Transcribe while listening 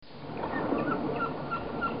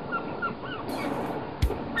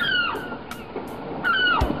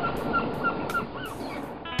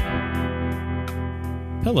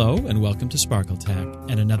Hello, and welcome to SparkleTack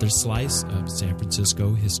and another slice of San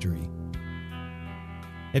Francisco history.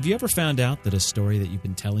 Have you ever found out that a story that you've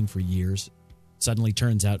been telling for years suddenly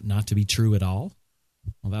turns out not to be true at all?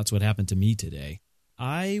 Well, that's what happened to me today.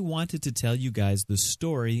 I wanted to tell you guys the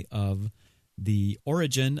story of the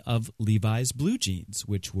origin of Levi's blue jeans,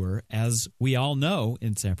 which were, as we all know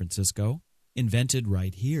in San Francisco, invented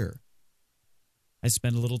right here. I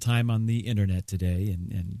spent a little time on the internet today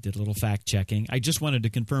and did a little fact-checking. I just wanted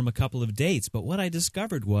to confirm a couple of dates, but what I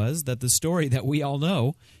discovered was that the story that we all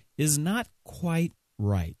know is not quite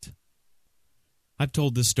right. I've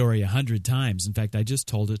told this story 100 times. In fact, I just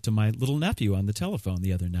told it to my little nephew on the telephone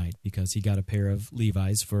the other night because he got a pair of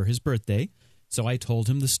Levi's for his birthday. So I told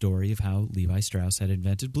him the story of how Levi Strauss had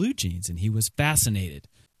invented blue jeans, and he was fascinated.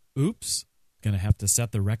 Oops, going to have to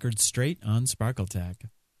set the record straight on SparkleTack.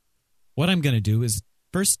 What I'm going to do is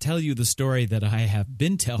first tell you the story that I have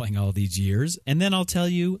been telling all these years, and then I'll tell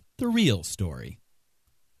you the real story.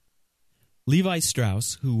 Levi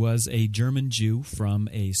Strauss, who was a German Jew from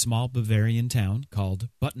a small Bavarian town called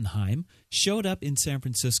Buttenheim, showed up in San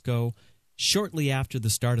Francisco shortly after the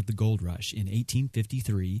start of the gold rush in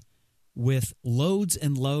 1853 with loads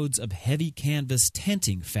and loads of heavy canvas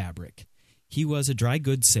tenting fabric. He was a dry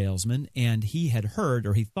goods salesman, and he had heard,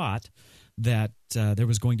 or he thought, that there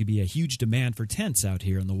was going to be a huge demand for tents out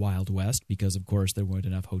here in the Wild West because, of course, there weren't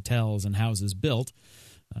enough hotels and houses built.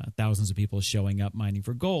 Thousands of people showing up mining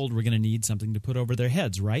for gold were going to need something to put over their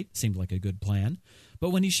heads, right? Seemed like a good plan. But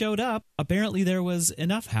when he showed up, apparently there was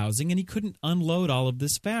enough housing and he couldn't unload all of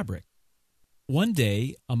this fabric. One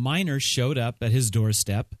day, a miner showed up at his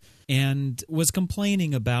doorstep and was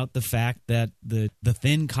complaining about the fact that the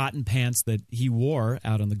thin cotton pants that he wore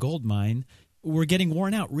out on the gold mine were getting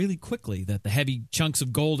worn out really quickly, that the heavy chunks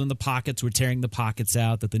of gold in the pockets were tearing the pockets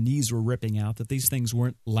out, that the knees were ripping out, that these things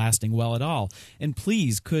weren't lasting well at all. And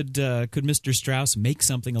please, could Mr. Strauss make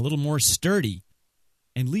something a little more sturdy?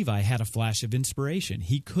 And Levi had a flash of inspiration.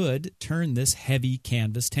 He could turn this heavy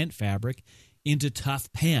canvas tent fabric into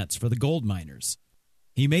tough pants for the gold miners.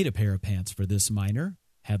 He made a pair of pants for this miner,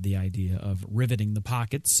 had the idea of riveting the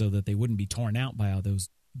pockets so that they wouldn't be torn out by all those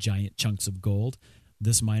giant chunks of gold.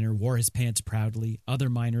 This miner wore his pants proudly. Other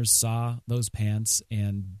miners saw those pants,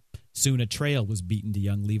 and soon a trail was beaten to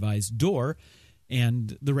young Levi's door,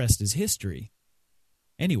 and the rest is history.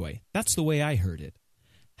 Anyway, that's the way I heard it.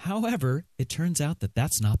 However, it turns out that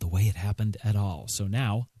that's not the way it happened at all. So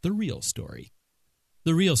now, the real story.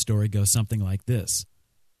 The real story goes something like this.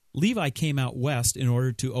 Levi came out west in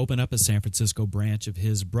order to open up a San Francisco branch of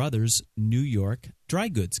his brother's New York dry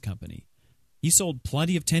goods company. He sold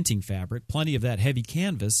plenty of tenting fabric, plenty of that heavy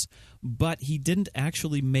canvas, but he didn't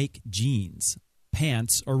actually make jeans,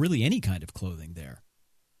 pants, or really any kind of clothing there.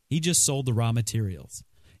 He just sold the raw materials.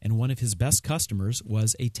 And one of his best customers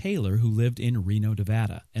was a tailor who lived in Reno,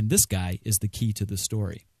 Nevada. And this guy is the key to the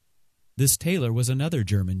story. This tailor was another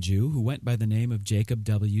German Jew who went by the name of Jacob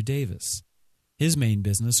W. Davis. His main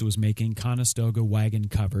business was making Conestoga wagon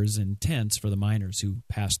covers and tents for the miners who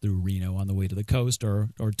passed through Reno on the way to the coast or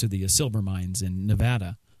to the silver mines in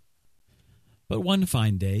Nevada. But one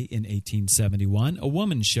fine day in 1871, a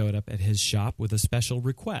woman showed up at his shop with a special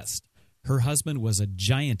request. Her husband was a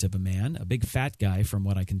giant of a man, a big fat guy from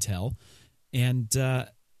what I can tell, and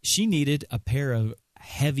she needed a pair of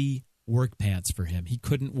heavy work pants for him. He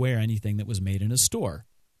couldn't wear anything that was made in a store.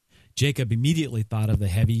 Jacob immediately thought of the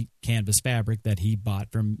heavy canvas fabric that he bought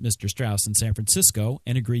from Mr. Strauss in San Francisco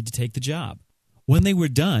and agreed to take the job. When they were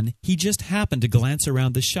done, he just happened to glance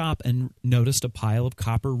around the shop and noticed a pile of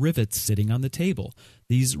copper rivets sitting on the table.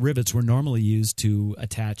 These rivets were normally used to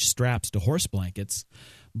attach straps to horse blankets,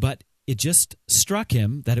 but it just struck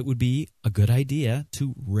him that it would be a good idea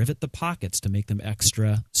to rivet the pockets to make them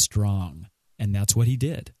extra strong, and that's what he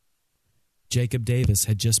did. Jacob Davis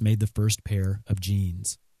had just made the first pair of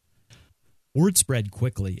jeans. Word spread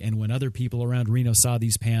quickly, and when other people around Reno saw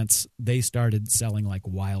these pants, they started selling like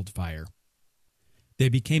wildfire. They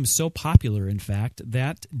became so popular, in fact,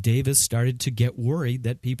 that Davis started to get worried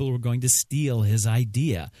that people were going to steal his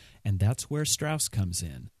idea, and that's where Strauss comes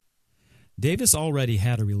in. Davis already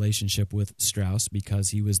had a relationship with Strauss because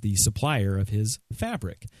he was the supplier of his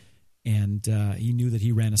fabric, and he knew that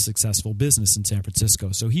he ran a successful business in San Francisco.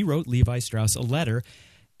 So he wrote Levi Strauss a letter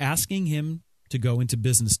asking him to go into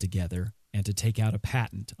business together and to take out a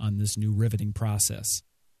patent on this new riveting process.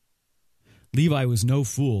 Levi was no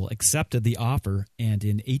fool, accepted the offer, and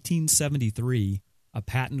in 1873, a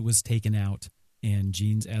patent was taken out, and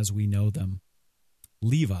jeans as we know them,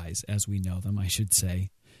 Levi's as we know them, I should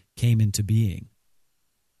say, came into being.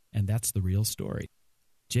 And that's the real story.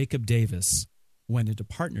 Jacob Davis went into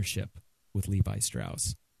partnership with Levi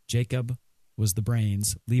Strauss. Jacob was the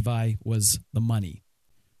brains, Levi was the money.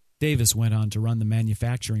 Davis went on to run the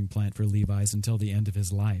manufacturing plant for Levi's until the end of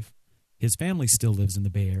his life. His family still lives in the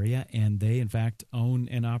Bay Area, and they, in fact, own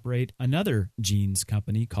and operate another jeans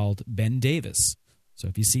company called Ben Davis. So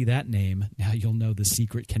if you see that name, now you'll know the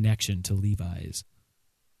secret connection to Levi's.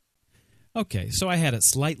 Okay, so I had it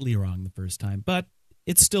slightly wrong the first time, but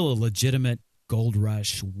it's still a legitimate gold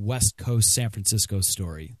rush, West Coast San Francisco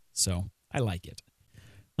story, so I like it.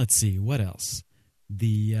 Let's see, what else?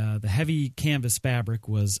 The heavy canvas fabric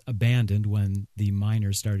was abandoned when the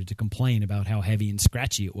miners started to complain about how heavy and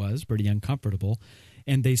scratchy it was, pretty uncomfortable,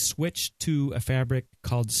 and they switched to a fabric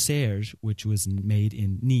called serge, which was made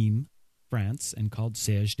in Nîmes, France, and called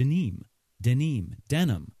serge de Nîmes,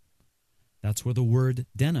 denim. That's where the word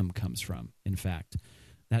denim comes from, in fact.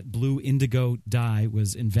 That blue indigo dye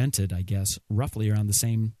was invented, I guess, roughly around the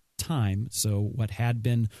same time, so what had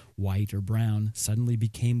been white or brown suddenly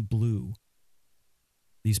became blue.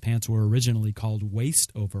 These pants were originally called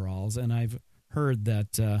waist overalls, and I've heard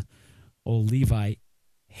that old Levi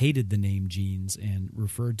hated the name jeans and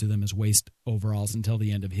referred to them as waist overalls until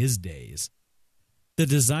the end of his days. The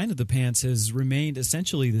design of the pants has remained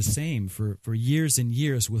essentially the same for years and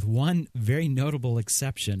years, with one very notable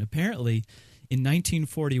exception. Apparently, in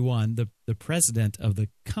 1941, the president of the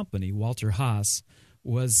company, Walter Haas,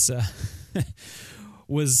 was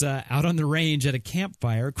out on the range at a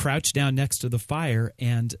campfire, crouched down next to the fire,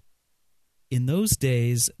 and in those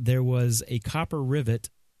days, there was a copper rivet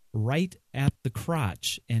right at the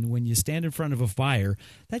crotch, and when you stand in front of a fire,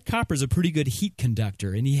 that copper's a pretty good heat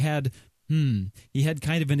conductor, and he had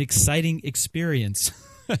kind of an exciting experience,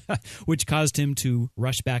 which caused him to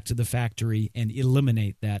rush back to the factory and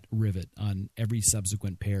eliminate that rivet on every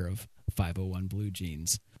subsequent pair of 501 blue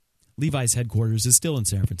jeans. Levi's headquarters is still in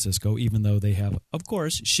San Francisco, even though they have, of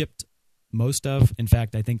course, shipped most of, in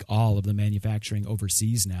fact, I think all of the manufacturing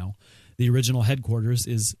overseas now. The original headquarters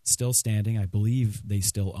is still standing. I believe they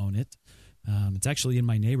still own it. It's actually in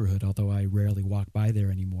my neighborhood, although I rarely walk by there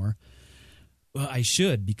anymore. Well, I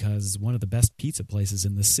should, because one of the best pizza places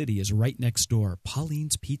in the city is right next door,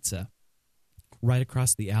 Pauline's Pizza. Right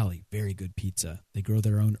across the alley, very good pizza. They grow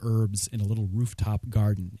their own herbs in a little rooftop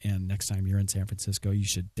garden, and next time you're in San Francisco, you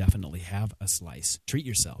should definitely have a slice. Treat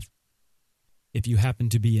yourself. If you happen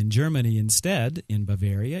to be in Germany instead, in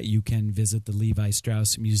Bavaria, you can visit the Levi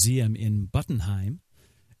Strauss Museum in Buttenheim,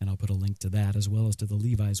 and I'll put a link to that as well as to the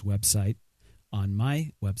Levi's website on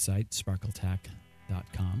my website,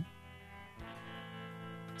 sparkletack.com.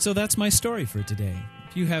 So that's my story for today.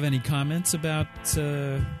 If you have any comments about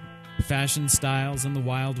fashion styles in the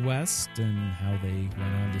Wild West and how they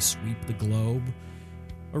went on to sweep the globe,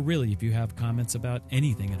 or really if you have comments about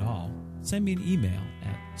anything at all, send me an email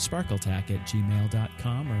at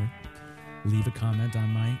sparkletack@gmail.com or leave a comment on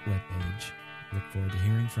my webpage. Look forward to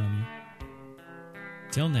hearing from you.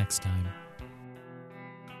 Till next time.